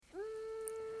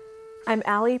I'm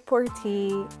Allie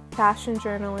Portee, fashion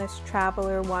journalist,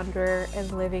 traveler, wanderer, and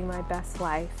living my best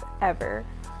life ever.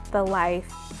 The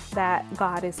life that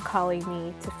God is calling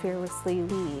me to fearlessly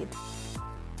lead.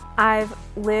 I've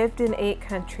lived in 8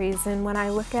 countries, and when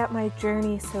I look at my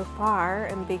journey so far,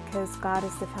 and because God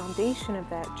is the foundation of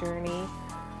that journey,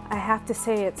 I have to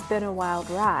say it's been a wild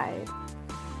ride.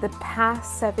 The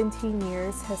past 17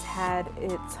 years has had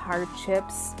its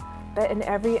hardships, but in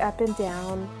every up and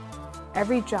down,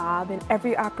 every job and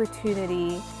every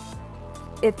opportunity,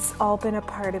 it's all been a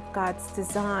part of God's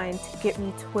design to get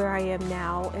me to where I am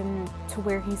now and to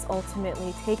where He's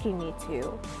ultimately taking me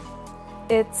to.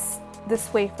 It's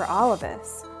this way for all of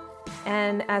us.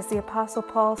 And as the Apostle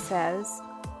Paul says,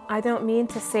 I don't mean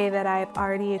to say that I've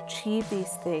already achieved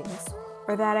these things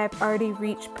or that I've already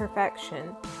reached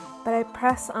perfection, but I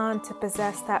press on to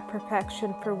possess that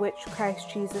perfection for which Christ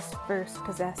Jesus first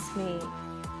possessed me.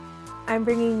 I'm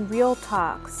bringing real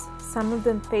talks, some of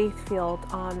them faith-filled,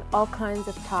 on all kinds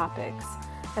of topics,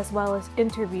 as well as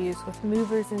interviews with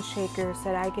movers and shakers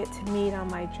that I get to meet on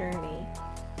my journey.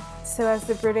 So as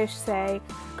the British say,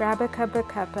 grab a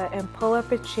cuppa and pull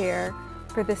up a chair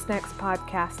for this next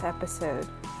podcast episode.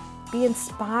 Be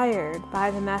inspired by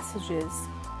the messages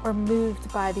or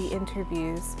moved by the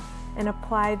interviews and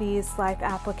apply these life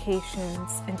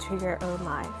applications into your own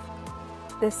life.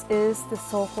 This is The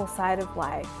Soulful Side of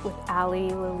Life with Allie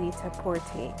Lolita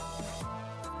Portee.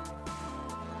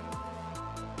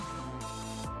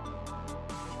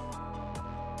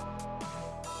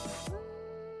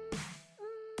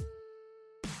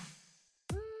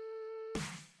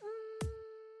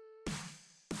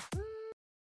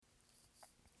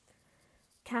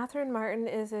 Catherine Martin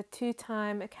is a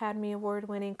 2-time Academy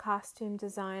Award-winning costume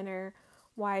designer,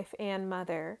 wife, and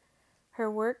mother. Her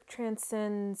work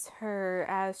transcends her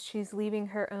as she's leaving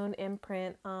her own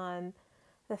imprint on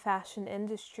the fashion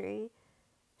industry.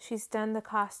 She's done the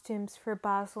costumes for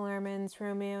Baz Luhrmann's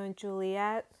Romeo and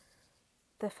Juliet,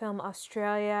 the film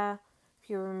Australia, if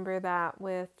you remember that,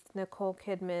 with Nicole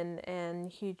Kidman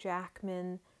and Hugh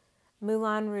Jackman,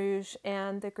 Moulin Rouge,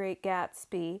 and The Great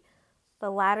Gatsby. The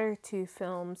latter 2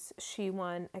 films she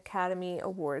won Academy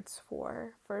Awards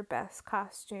for Best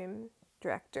Costume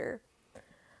Director.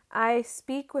 I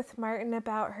speak with Martin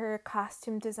about her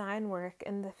costume design work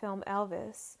in the film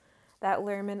Elvis, that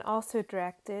Luhrmann also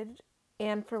directed,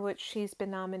 and for which she's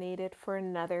been nominated for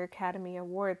another Academy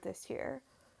Award this year.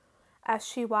 As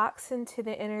she walks into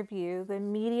the interview, the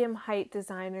medium-height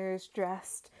designer is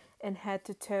dressed in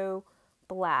head-to-toe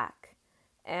black,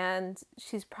 and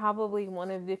she's probably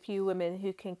one of the few women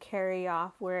who can carry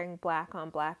off wearing black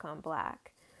on black on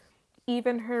black.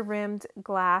 Even her rimmed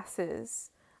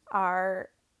glasses are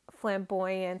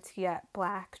flamboyant yet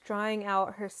black, drawing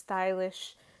out her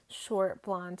stylish short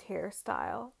blonde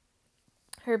hairstyle.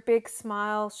 Her big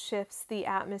smile shifts the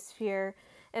atmosphere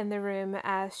in the room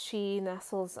as she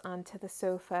nestles onto the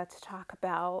sofa to talk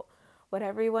about what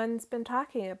everyone's been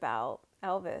talking about,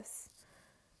 Elvis.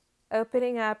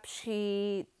 Opening up,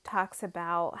 she talks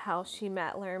about how she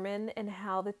met Luhrmann and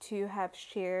how the two have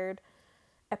shared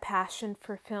a passion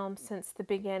for film since the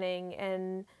beginning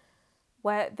and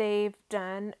what they've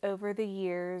done over the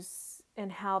years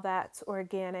and how that's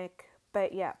organic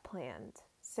but yet planned.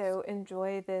 So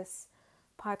enjoy this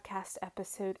podcast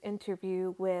episode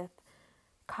interview with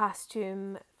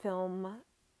costume film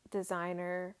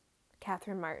designer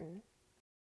Catherine Martin.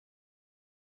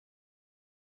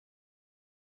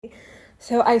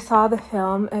 So I saw the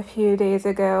film a few days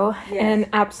ago and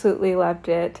absolutely loved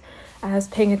it. I was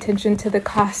paying attention to the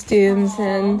costumes.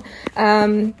 Aww.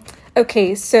 And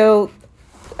okay, so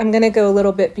I'm going to go a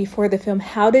little bit before the film.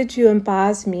 How did you and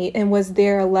Baz meet, and was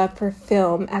there a love for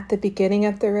film at the beginning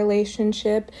of the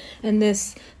relationship and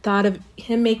this thought of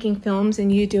him making films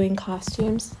and you doing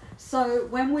costumes? So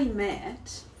when we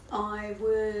met, I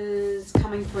was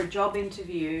coming for a job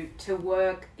interview to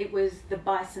work. It was the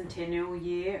bicentennial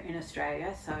year in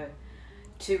Australia, so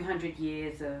 200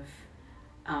 years of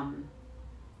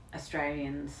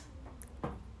Australians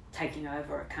taking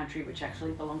over a country which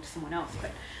actually belonged to someone else, but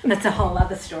that's a whole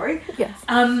other story. Yes.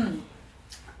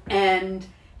 And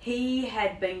he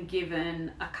had been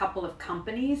given a couple of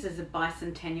companies as a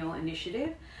bicentennial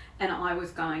initiative, and I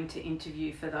was going to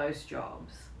interview for those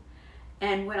jobs.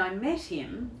 And when I met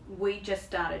him, we just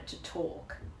started to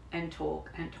talk and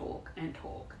talk and talk and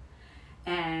talk.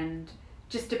 And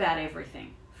just about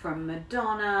everything, from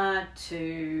Madonna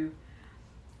to,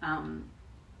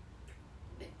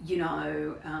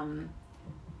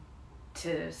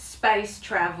 to space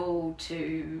travel,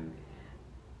 to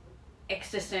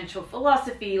existential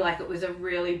philosophy. Like, it was a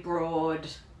really broad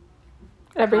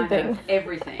everything. Kind of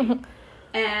everything.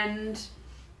 And,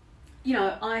 you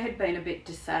know, I had been a bit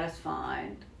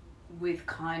dissatisfied with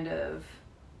kind of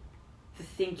the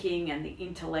thinking and the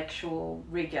intellectual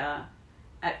rigour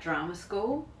at drama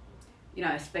school, you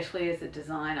know, especially as a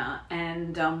designer.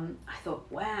 And I thought,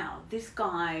 wow, this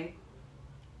guy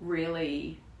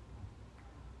really,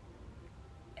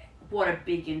 what a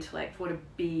big intellect, what a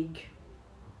big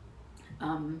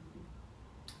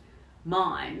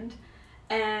mind.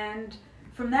 And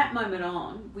from that moment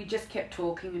on, we just kept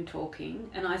talking and talking,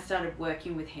 and I started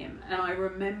working with him. And I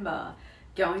remember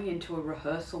going into a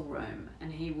rehearsal room,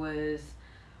 and he was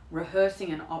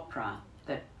rehearsing an opera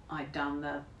that I'd done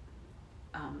the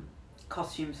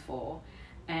costumes for,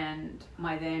 and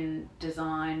my then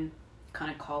design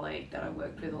kind of colleague that I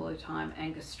worked with all the time,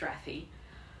 Angus Strathy,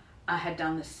 I had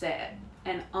done the set,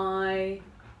 and I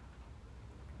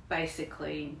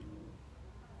basically,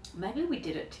 maybe we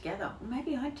did it together, or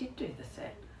maybe I did do the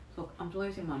set. Look, I'm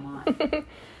losing my mind.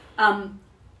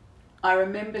 I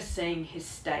remember seeing his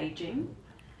staging,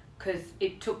 because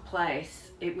it took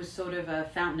place, it was sort of a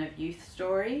Fountain of Youth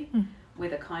story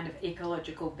with a kind of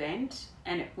ecological bent,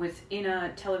 and it was in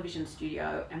a television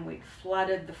studio, and we'd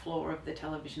flooded the floor of the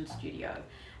television studio,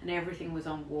 and everything was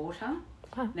on water.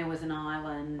 There was an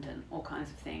island and all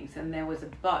kinds of things, and there was a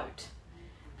boat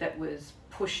that was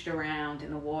pushed around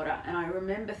in the water. And I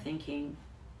remember thinking,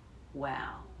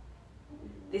 wow,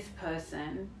 this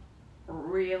person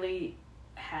really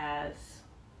has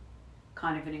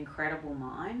kind of an incredible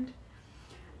mind.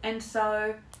 And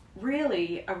so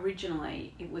really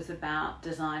originally it was about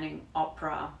designing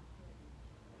opera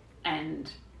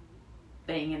and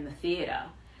being in the theatre.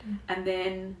 And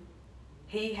then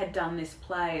he had done this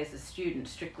play as a student,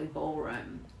 Strictly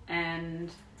Ballroom,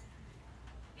 and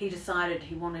he decided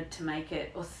he wanted to make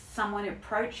it, or someone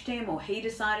approached him, or he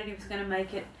decided he was going to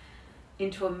make it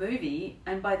into a movie.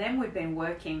 And by then we'd been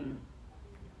working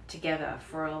together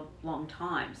for a long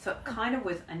time. So it kind of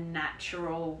was a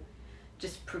natural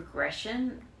just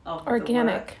progression of organic.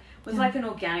 The work. It was like an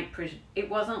organic, it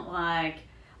wasn't like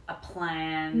a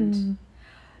planned,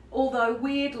 although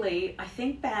weirdly, I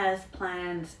think Baz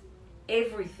plans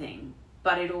everything,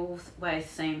 but it always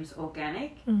seems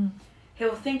organic.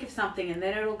 He'll think of something and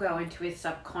then it'll go into his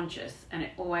subconscious, and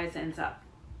it always ends up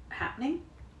happening.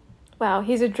 Wow,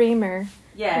 he's a dreamer.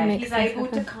 Yeah, he's able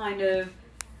to kind of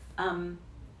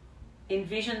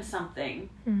envision something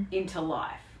into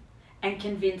life and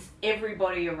convince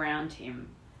everybody around him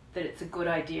that it's a good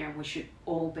idea and we should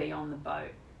all be on the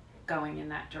boat going in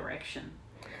that direction.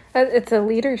 It's a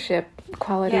leadership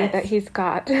quality that he's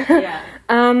got. Yeah.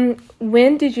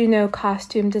 When did you know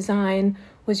costume design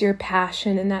was your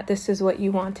passion and that this is what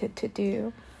you wanted to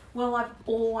do? Well, I've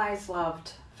always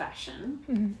loved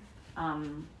fashion.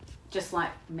 Just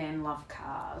like men love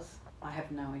cars. I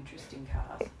have no interest in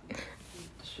cars, I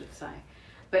should say.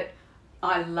 But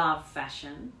I love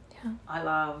fashion. Yeah. I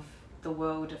love the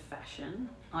world of fashion.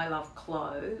 I love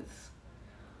clothes.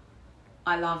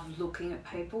 I love looking at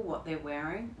people, what they're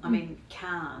wearing. I mean,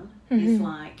 Cannes is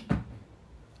like...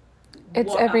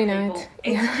 It's every night.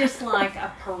 It's just like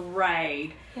a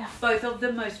parade, both of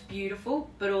the most beautiful,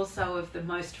 but also of the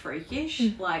most freakish.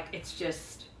 Like, it's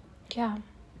just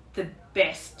the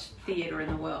best theatre in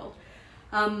the world.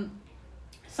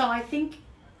 So I think,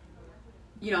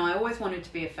 you know, I always wanted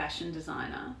to be a fashion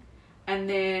designer. And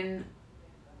then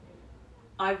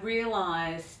I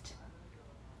realised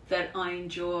that I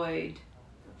enjoyed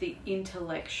the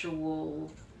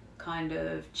intellectual kind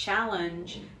of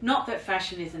challenge. Not that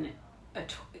fashion isn't,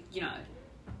 you know,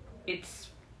 it's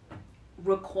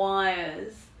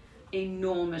requires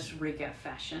enormous rigour,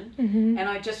 fashion. And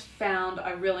I just found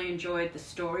I really enjoyed the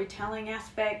storytelling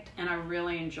aspect, and I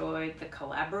really enjoyed the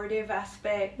collaborative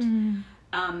aspect.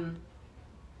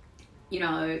 You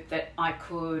know, that I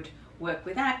could work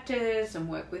with actors and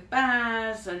work with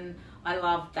Baz, and I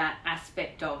loved that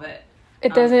aspect of it.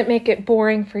 It doesn't make it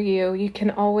boring for you. You can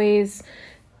always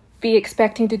be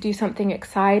expecting to do something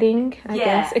exciting, I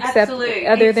guess. Except absolutely.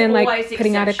 Other it's than like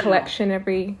putting out a collection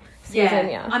every season.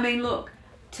 I mean, look,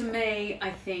 to me, I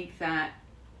think that,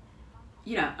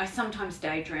 you know, I sometimes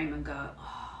daydream and go,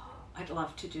 oh, I'd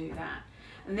love to do that.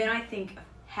 And then I think of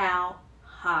how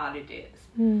hard it is.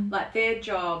 Like, their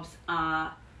jobs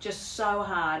are just so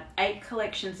hard. 8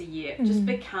 collections a year. It just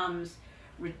becomes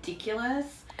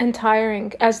ridiculous. And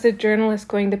tiring. As the journalist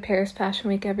going to Paris Fashion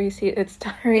Week every season, it's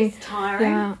tiring. It's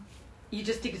tiring. Yeah. You're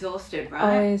just exhausted, right?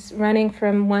 Always running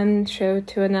from one show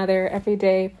to another every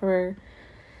day for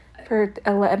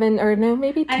 11 or no,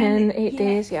 maybe 10, 8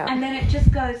 days. Yeah. And then it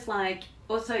just goes like,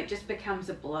 also it just becomes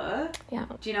a blur. Yeah.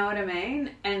 Do you know what I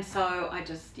mean? And so I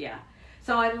just,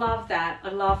 so I love that. I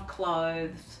love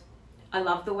clothes. I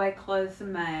love the way clothes are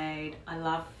made. I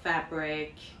love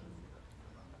fabric.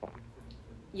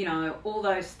 You know, all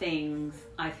those things,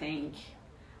 I think,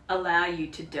 allow you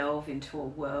to delve into a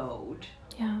world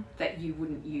that you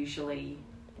wouldn't usually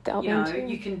delve into.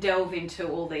 You can delve into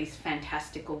all these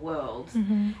fantastical worlds.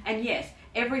 And yes,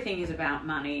 everything is about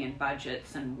money and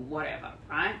budgets and whatever,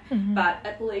 right? But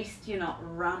at least you're not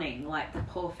running like the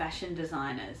poor fashion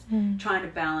designers trying to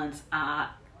balance art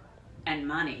and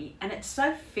money. And it's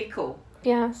so fickle.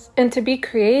 Yes, and to be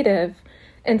creative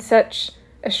in such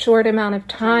a short amount of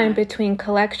time between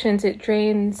collections, it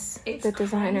drains the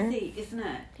designer. It's crazy, isn't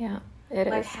it? Yeah, it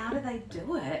is. Like, how do they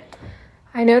do it?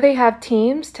 I know they have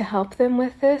teams to help them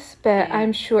with this, but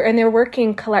I'm sure, and they're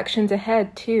working collections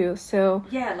ahead too, so...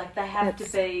 Yeah, like they have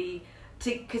to be,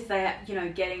 because they're, you know,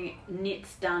 getting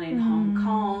knits done in Hong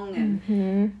Kong,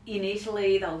 and in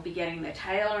Italy they'll be getting their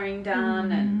tailoring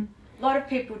done, and a lot of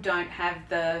people don't have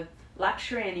the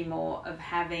luxury anymore of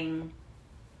having,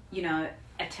 you know,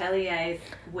 ateliers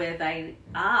where they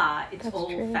are. It's all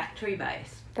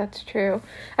factory-based. That's true.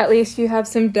 At least you have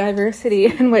some diversity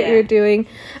in what you're doing.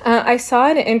 I saw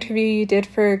in an interview you did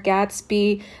for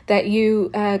Gatsby that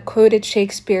you quoted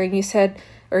Shakespeare, and you said,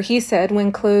 or he said,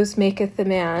 "When clothes maketh the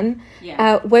man."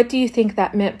 Yeah. What do you think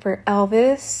that meant for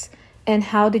Elvis, and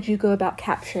how did you go about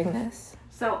capturing this?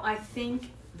 So I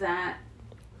think that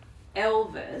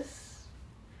Elvis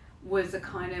was a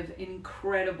kind of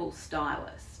incredible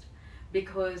stylist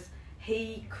because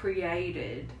he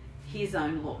created his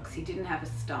own looks. He didn't have a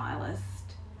stylist,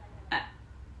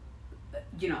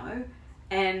 you know,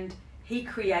 and he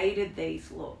created these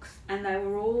looks, and they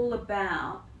were all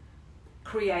about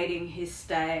creating his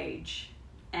stage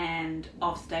and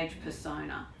offstage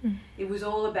persona. It was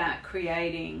all about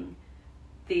creating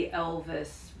the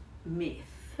Elvis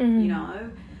myth, you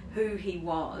know, who he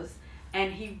was,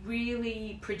 and he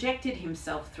really projected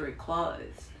himself through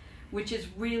clothes, which is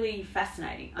really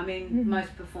fascinating. I mean,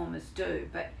 most performers do,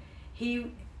 but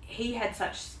he had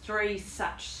such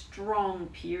strong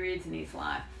periods in his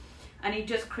life, and he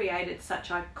just created such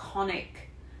iconic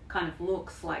kind of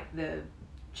looks, like the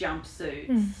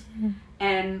jumpsuits,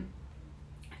 and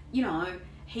you know,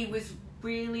 he was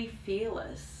really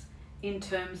fearless in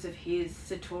terms of his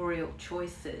sartorial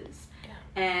choices,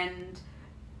 and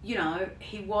you know,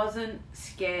 he wasn't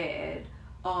scared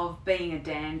of being a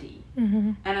dandy,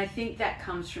 and I think that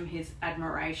comes from his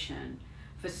admiration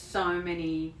for so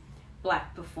many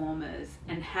black performers,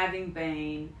 and having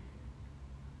been,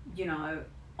 you know,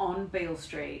 on Beale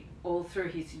Street all through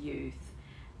his youth,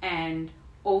 and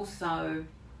also,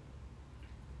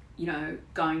 you know,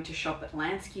 going to shop at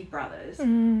Lansky Brothers,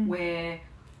 where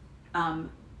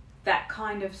that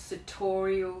kind of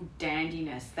sartorial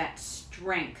dandiness, that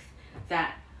strength,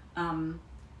 that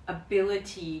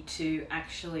ability to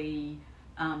actually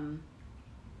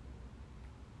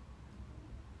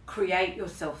create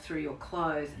yourself through your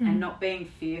clothes and not being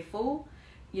fearful,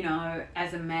 you know,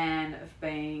 as a man, of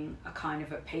being a kind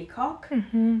of a peacock,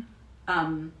 you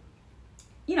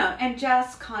know, and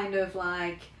just kind of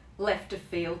like left of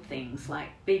field things like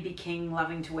B.B. King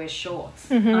loving to wear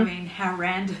shorts. I mean, how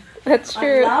random. That's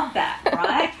true. I love that,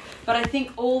 right? But I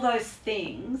think all those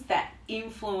things, that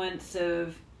influence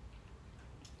of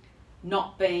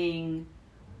not being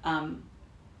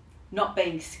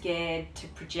scared to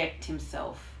project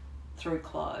himself through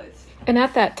clothes. And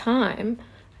at that time,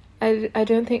 I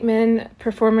don't think men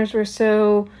performers were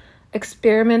so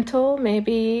experimental,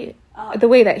 maybe the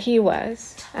way that he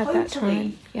was at that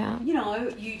time. Yeah. You know,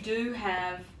 you do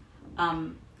have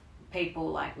people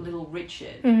like Little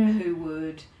Richard who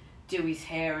would do his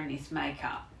hair and his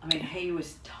makeup. I mean, he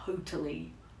was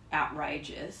totally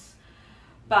outrageous.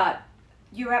 But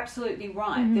you're absolutely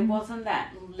right. There wasn't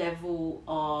that level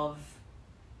of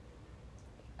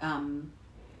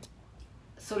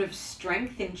sort of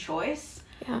strength in choice.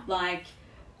 Yeah. Like,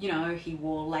 you know, he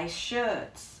wore lace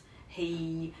shirts.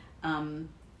 He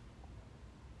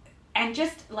and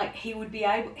just like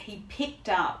he picked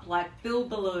up, like Bill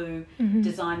Ballou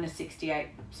designed the 68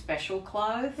 special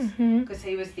clothes because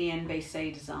he was the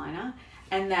NBC designer,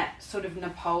 and that sort of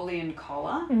Napoleon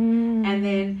collar. And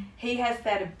then he has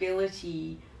that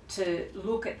ability to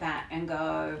look at that and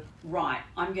go, right,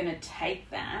 I'm going to take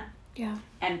that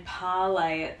and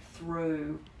parlay it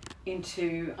through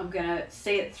into, I'm going to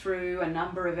see it through a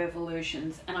number of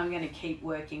evolutions, and I'm going to keep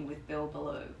working with Bill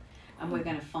Ballou, and we're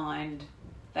going to find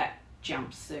that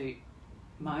jumpsuit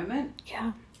moment.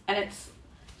 Yeah. And it's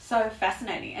so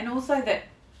fascinating. And also that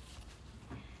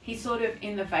he sort of,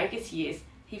 in the Vegas years,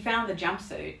 he found the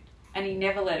jumpsuit and he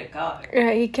never let it go.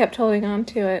 Yeah, he kept holding on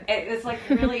to it. It was like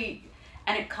really,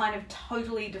 and it kind of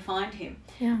totally defined him.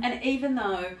 Yeah. And even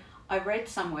though I read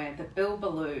somewhere that Bill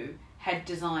Ballou had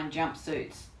designed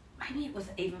jumpsuits. Maybe it was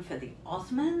even for the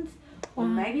Osmonds or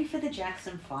maybe for the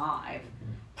Jackson 5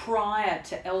 prior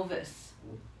to Elvis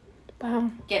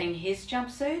getting his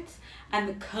jumpsuits. And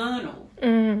the Colonel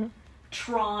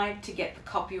tried to get the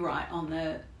copyright on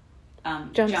the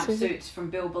jumpsuits from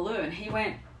Bill Ballou, and he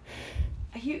went,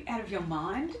 "Are you out of your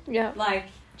mind? Yeah. Like,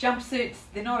 jumpsuits,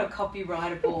 they're not a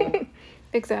copyrightable..."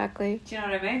 Exactly. Do you know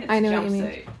what I mean? It's I know a what you mean.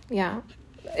 jumpsuit. Yeah.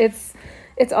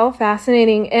 It's all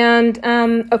fascinating. And,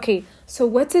 okay, so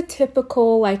what's a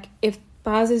typical, like, if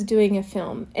Baz is doing a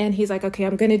film and he's like, okay,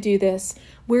 I'm going to do this,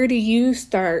 where do you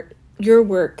start your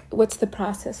work? What's the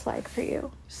process like for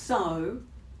you? So,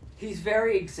 he's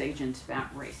very exigent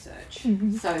about research.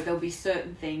 So there'll be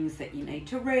certain things that you need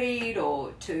to read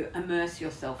or to immerse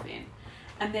yourself in.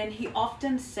 And then he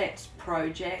often sets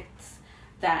projects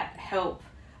that help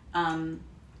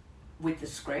with the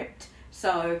script.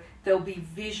 So there'll be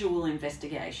visual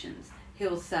investigations.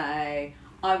 He'll say,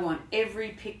 I want every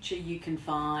picture you can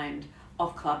find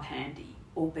of Club Handy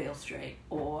or Beale Street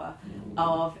or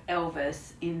of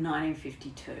Elvis in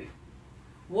 1952.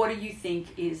 What do you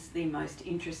think is the most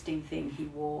interesting thing he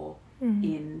wore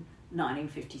in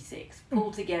 1956?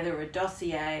 Pull together a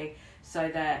dossier so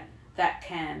that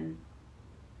can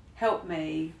help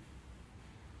me,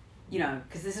 you know,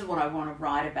 because this is what I want to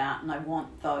write about and I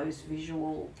want those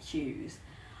visual cues.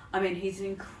 I mean, he's an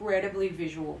incredibly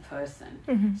visual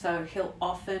person. So he'll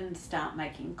often start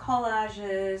making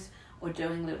collages or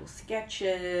doing little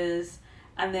sketches,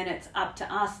 and then it's up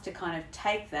to us to kind of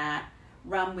take that,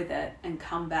 run with it, and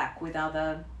come back with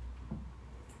other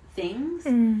things.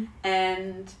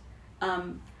 And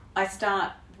I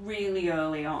start really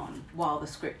early on while the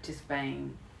script is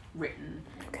being written.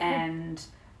 And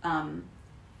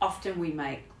often we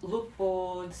make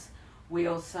lookboards. We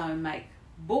also make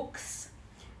books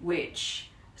which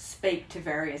speak to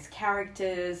various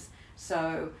characters.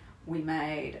 So we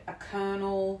made a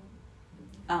Colonel,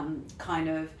 kind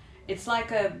of, it's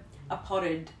like a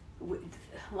potted,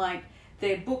 like,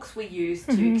 they're books we use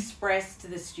to express to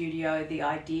the studio the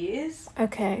ideas.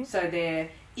 Okay. So they're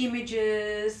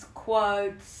images,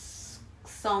 quotes,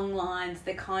 song lines.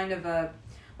 They're kind of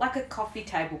like a coffee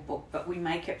table book, but we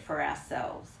make it for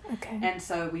ourselves. Okay. And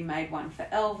so we made one for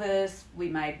Elvis, we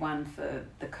made one for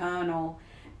the Colonel,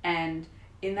 and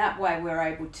in that way we're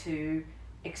able to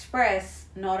express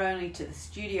not only to the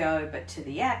studio but to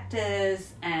the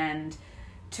actors and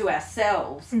to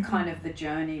ourselves kind of the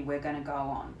journey we're going to go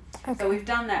on. Okay. So we've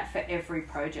done that for every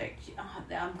project. Oh,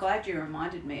 I'm glad you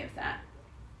reminded me of that.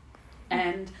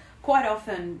 And quite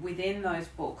often within those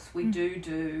books we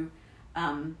do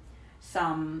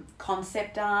some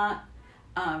concept art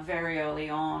very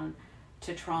early on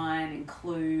to try and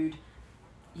include,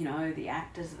 you know, the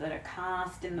actors that are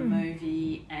cast in the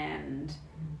movie, and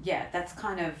yeah, that's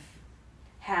kind of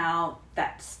how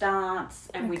that starts,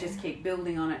 and we just keep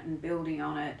building on it and building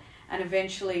on it, and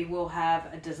eventually we'll have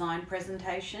a design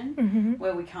presentation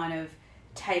where we kind of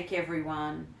take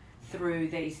everyone through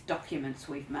these documents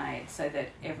we've made so that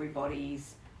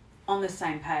everybody's on the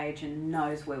same page and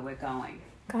knows where we're going.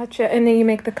 Gotcha. And then you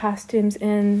make the costumes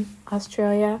in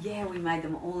Australia? Yeah, we made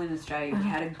them all in Australia. We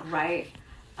had a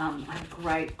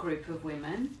great group of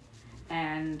women,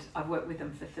 and I've worked with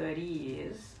them for 30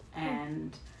 years,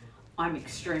 and I'm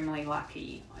extremely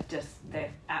lucky.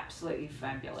 They're absolutely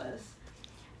fabulous.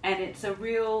 And it's a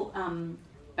real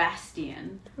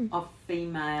bastion of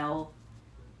female,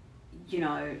 you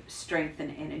know, strength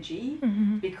and energy,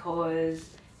 because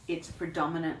it's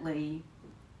predominantly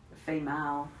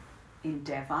female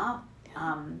endeavour,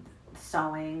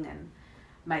 sewing and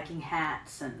making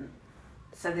hats, and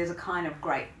so there's a kind of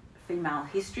great female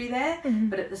history there,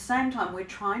 but at the same time we're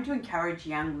trying to encourage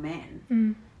young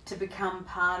men to become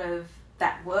part of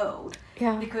that world,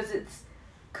 because it's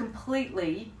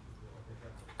completely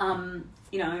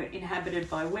you know, inhabited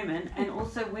by women, and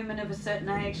also women of a certain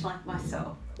age like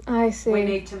myself. I see. We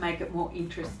need to make it more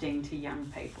interesting to young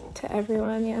people. To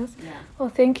everyone, yes. Yeah. Well,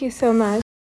 thank you so much.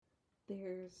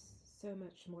 There's so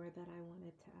much more that I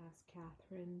wanted to ask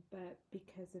Catherine, but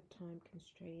because of time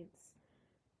constraints,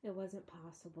 it wasn't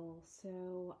possible.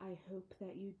 So I hope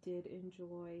that you did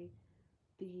enjoy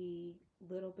the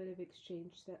little bit of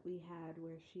exchange that we had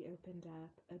where she opened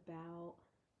up about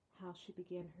how she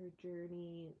began her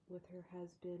journey with her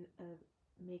husband of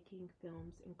making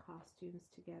films and costumes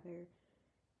together,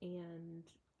 and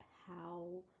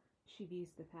how she views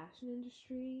the fashion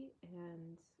industry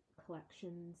and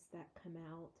collections that come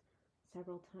out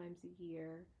several times a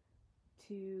year,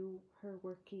 to her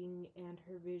working and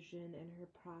her vision and her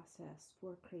process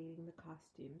for creating the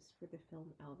costumes for the film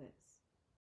Elvis.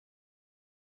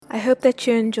 I hope that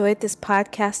you enjoyed this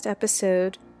podcast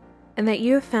episode and that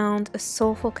you have found a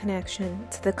soulful connection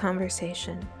to the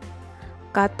conversation.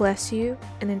 God bless you,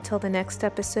 and until the next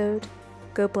episode,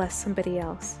 go bless somebody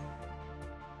else.